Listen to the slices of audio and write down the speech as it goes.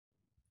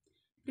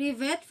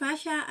Privet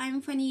Fasha,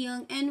 I'm Fanny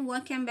Young and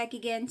welcome back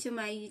again to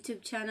my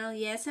YouTube channel.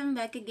 Yes, I'm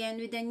back again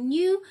with a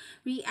new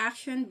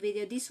reaction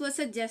video. This was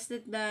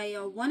suggested by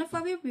one of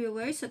our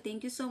viewers, so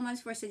thank you so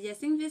much for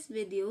suggesting this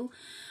video.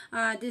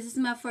 This is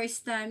my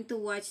first time to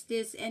watch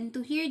this and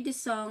to hear the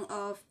song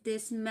of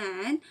this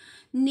man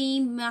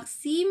named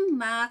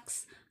Maxim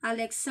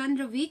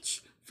Alexandrovich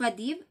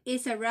Fadiev.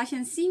 Is a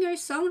Russian singer,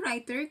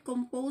 songwriter,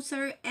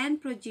 composer, and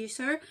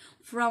producer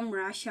from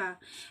Russia.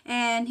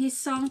 And his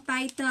song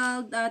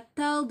titled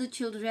Tell the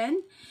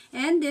Children.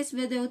 And this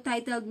video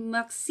titled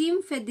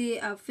Maxim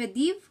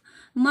Fadiev,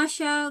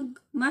 Masha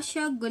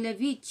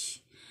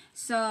Gulevich.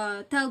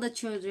 So, Tell the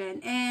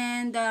Children.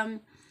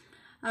 And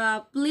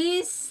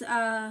please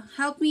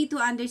help me to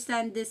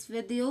understand this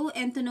video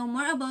and to know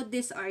more about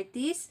this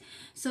artist.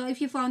 So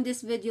if you found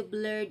this video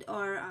blurred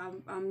or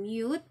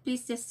mute,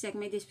 please just check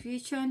my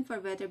description for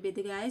better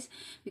video, guys,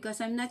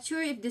 because I'm not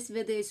sure if this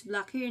video is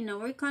blocked here in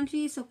our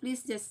country. So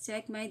please just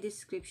check my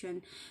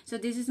description. So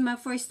this is my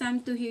first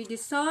time to hear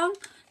this song,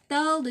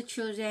 Tell the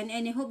Children,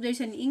 and I hope there's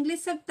an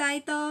English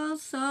subtitle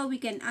so we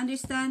can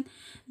understand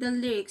the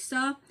lyrics.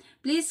 So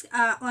please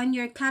on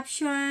your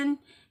caption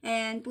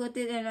and put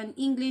it in an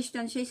English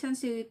translation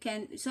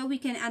so we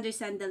can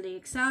understand the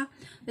lyrics. So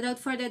without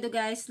further ado,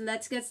 guys,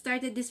 let's get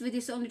started. This video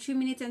is only 3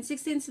 minutes and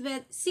 16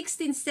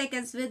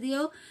 seconds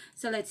video,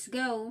 so let's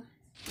go.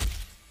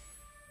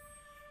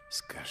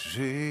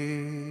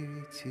 Скажите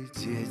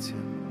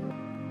детям,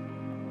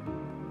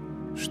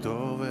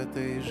 что в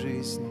этой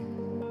жизни,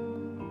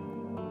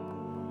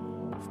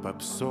 в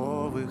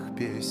попсовых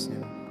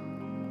песнях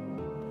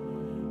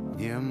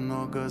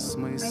немного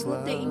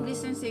смысла,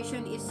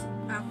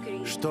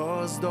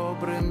 что с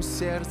добрым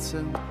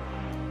сердцем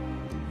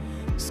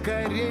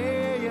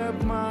скорее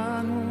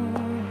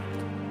обманут,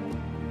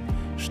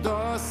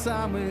 что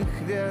самых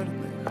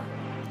верных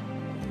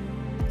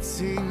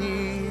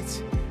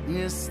ценить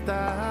не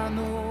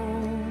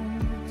станут.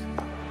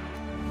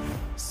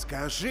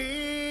 Скажите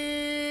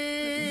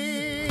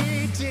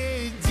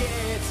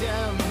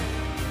детям,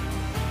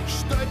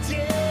 что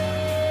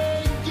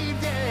деньги в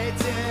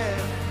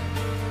детях,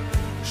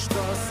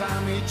 что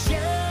самый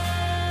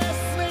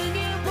честный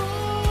не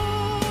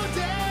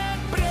будет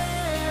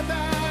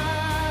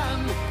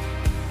предан,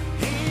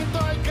 и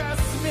только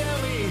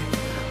смелый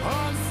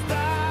он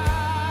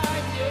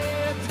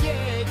станет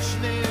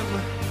вечным.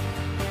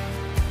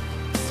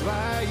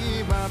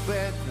 Своим об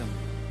этом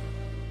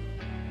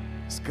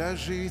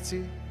скажите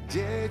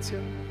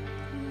детям,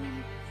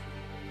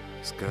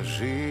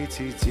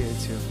 скажите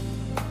детям,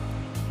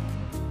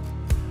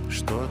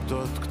 что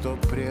тот, кто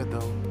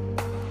предал,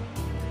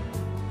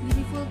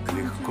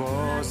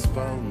 легко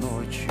спал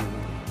ночью,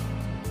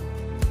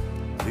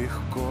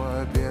 легко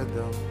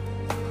обедал,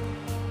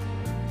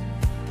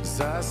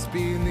 за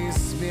спины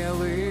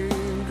смелых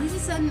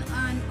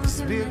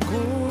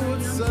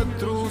сбегутся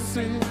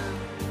трусы,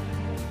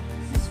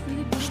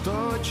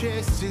 что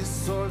честь и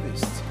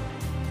совесть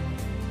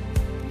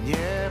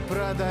не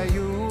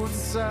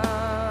продаются.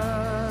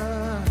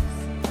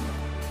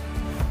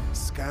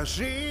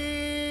 Скажите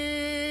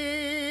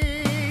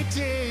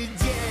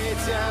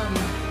детям,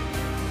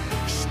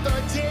 что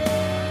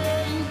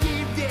деньги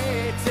в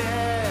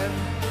детях,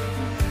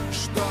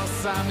 что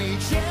самый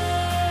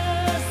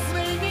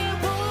честный не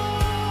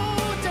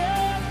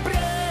будет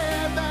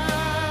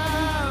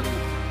предан,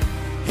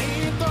 и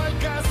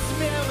только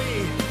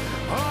смелый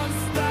он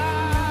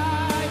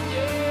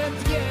станет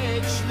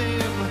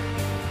вечным.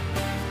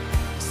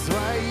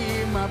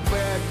 Своим об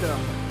этом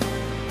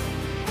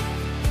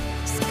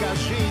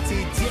скажите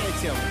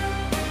детям.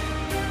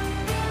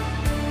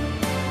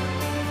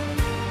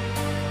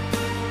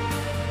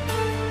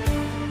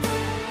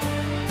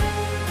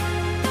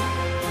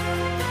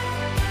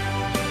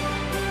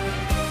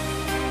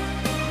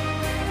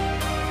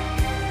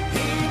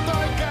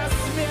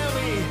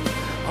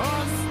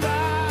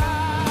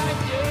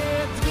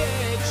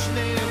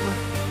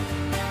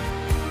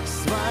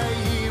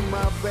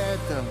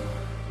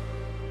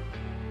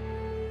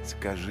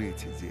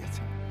 Скажите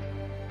детям.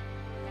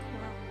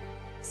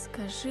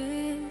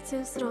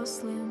 Скажите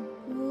взрослым,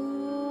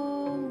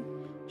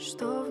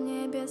 что в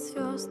небе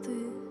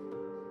звезды,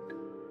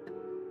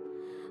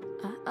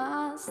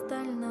 а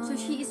остальное So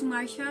she is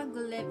Marsha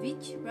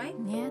Gulevich, right?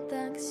 не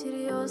так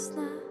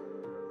серьезно.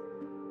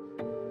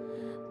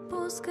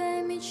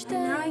 Пускай I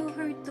мечтают like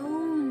her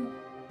tone.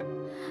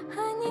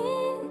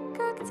 они,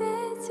 как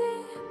дети.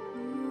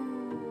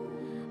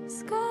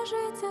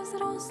 Скажите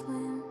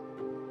взрослым,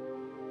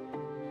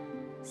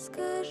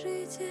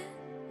 скажите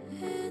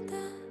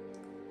это.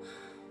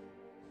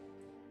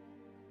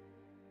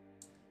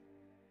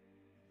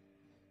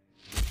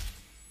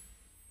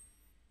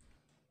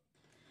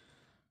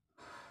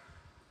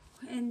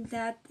 And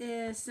that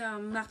is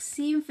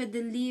Maxim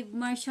Fadiev,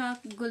 Marsha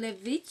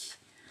Gulevich,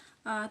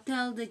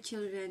 Tell the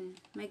Children.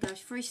 My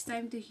gosh, first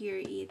time to hear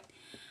it.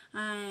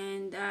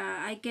 and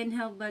I can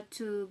help but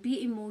to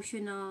be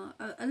emotional,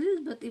 a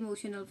little bit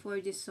emotional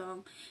for this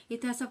song.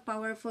 It has a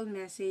powerful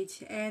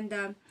message,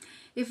 and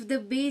if the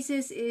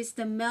basis is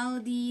the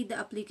melody, the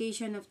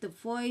application of the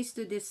voice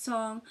to this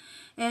song,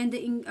 and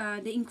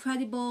the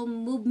incredible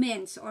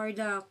movements or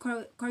the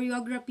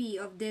choreography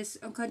of this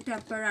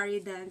contemporary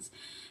dance,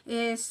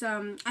 is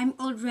I'm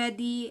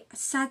already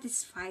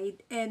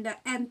satisfied and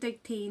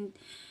entertained,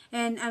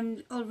 and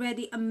I'm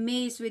already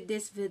amazed with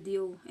this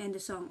video and the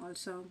song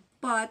also.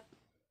 But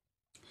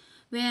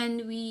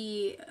when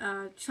we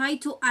try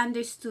to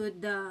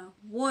understood the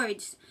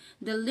words,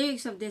 the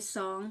lyrics of this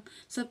song,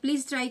 so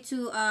please try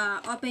to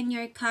open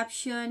your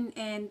caption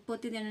and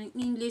put it in an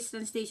English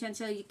translation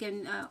so you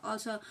can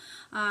also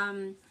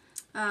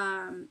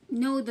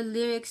know the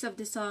lyrics of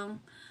the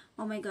song.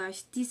 Oh my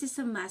gosh, this is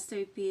a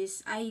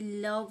masterpiece. I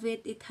love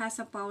it. It has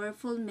a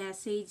powerful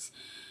message,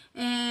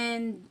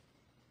 and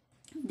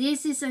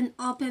this is an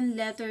open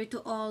letter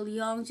to all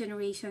young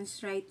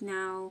generations right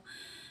now.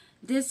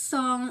 This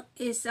song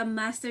is a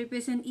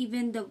masterpiece, and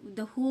even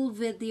the whole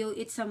video,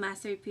 it's a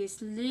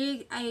masterpiece.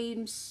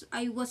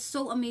 I was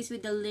so amazed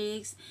with the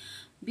lyrics.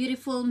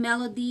 Beautiful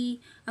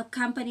melody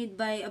accompanied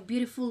by a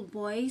beautiful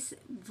voice.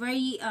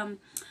 Very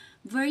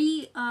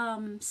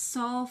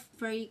soft,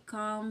 very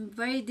calm,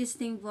 very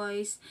distinct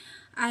voice.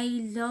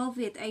 I love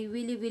it. I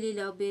really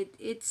love it.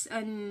 It's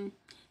an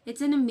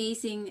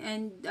amazing,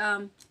 and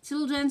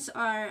children's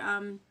are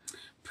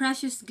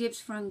precious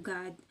gifts from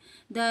God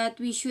that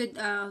we should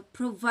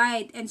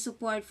provide and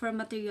support for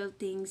material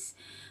things,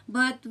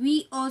 but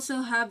we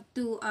also have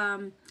to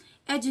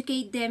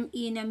educate them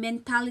in a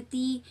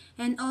mentality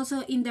and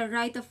also in the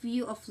right of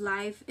view of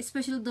life.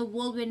 Especially the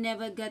world will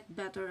never get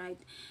better, right?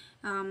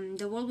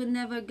 The world will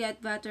never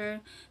get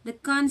better. The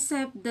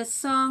concept, the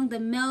song, the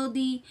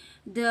melody,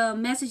 the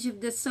message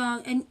of the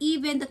song, and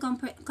even the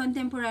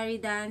contemporary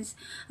dance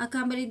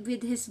accompanied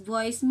with his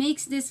voice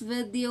makes this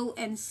video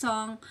and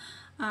song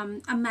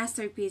a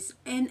masterpiece,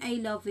 and I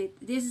love it.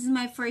 This is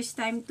my first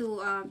time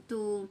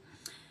to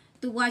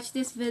watch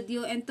this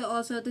video and to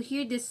also to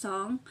hear this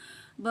song,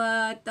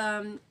 but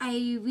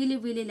I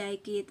really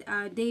like it.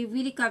 They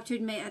really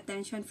captured my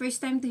attention.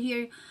 First time to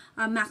hear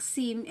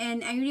Maxim,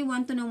 and I really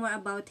want to know more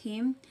about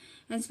him,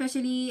 and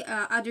especially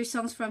other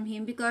songs from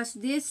him, because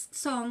this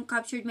song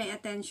captured my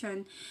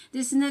attention.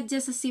 This is not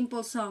just a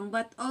simple song,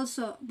 but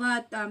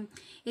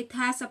it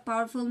has a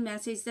powerful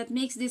message that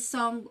makes this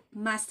song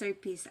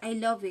masterpiece. I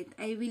love it.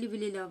 I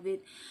really love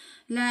it.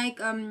 Like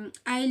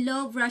I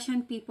love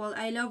Russian people.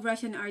 I love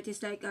Russian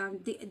artists like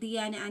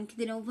Diana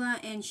Ankudinova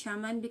and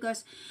Shaman,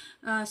 because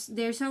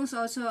their songs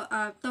also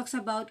talks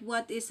about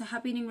what is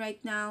happening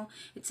right now.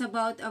 It's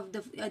about of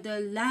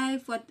the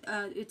life,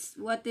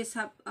 what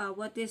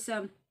is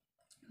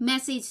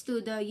message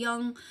to the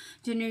young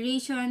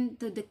generation,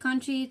 to the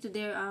country, to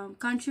their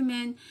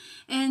countrymen.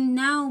 And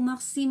now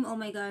Maxim, oh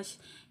my gosh,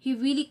 he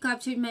really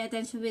captured my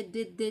attention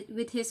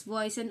with his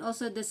voice and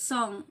also the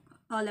song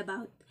all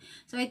about.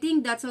 So I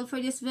think that's all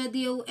for this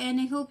video, and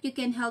I hope you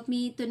can help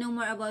me to know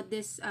more about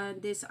this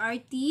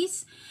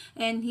artist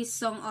and his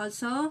song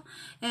also,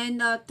 and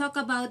talk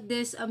about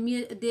this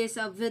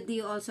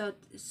video also,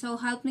 so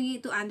help me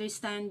to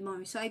understand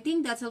more. So I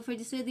think that's all for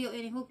this video,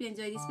 and I hope you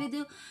enjoyed this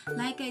video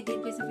like I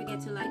did. Please don't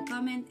forget to like,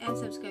 comment, and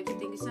subscribe. So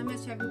thank you so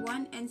much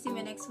everyone, and see you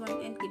in my next one,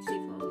 and keep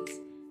safe always.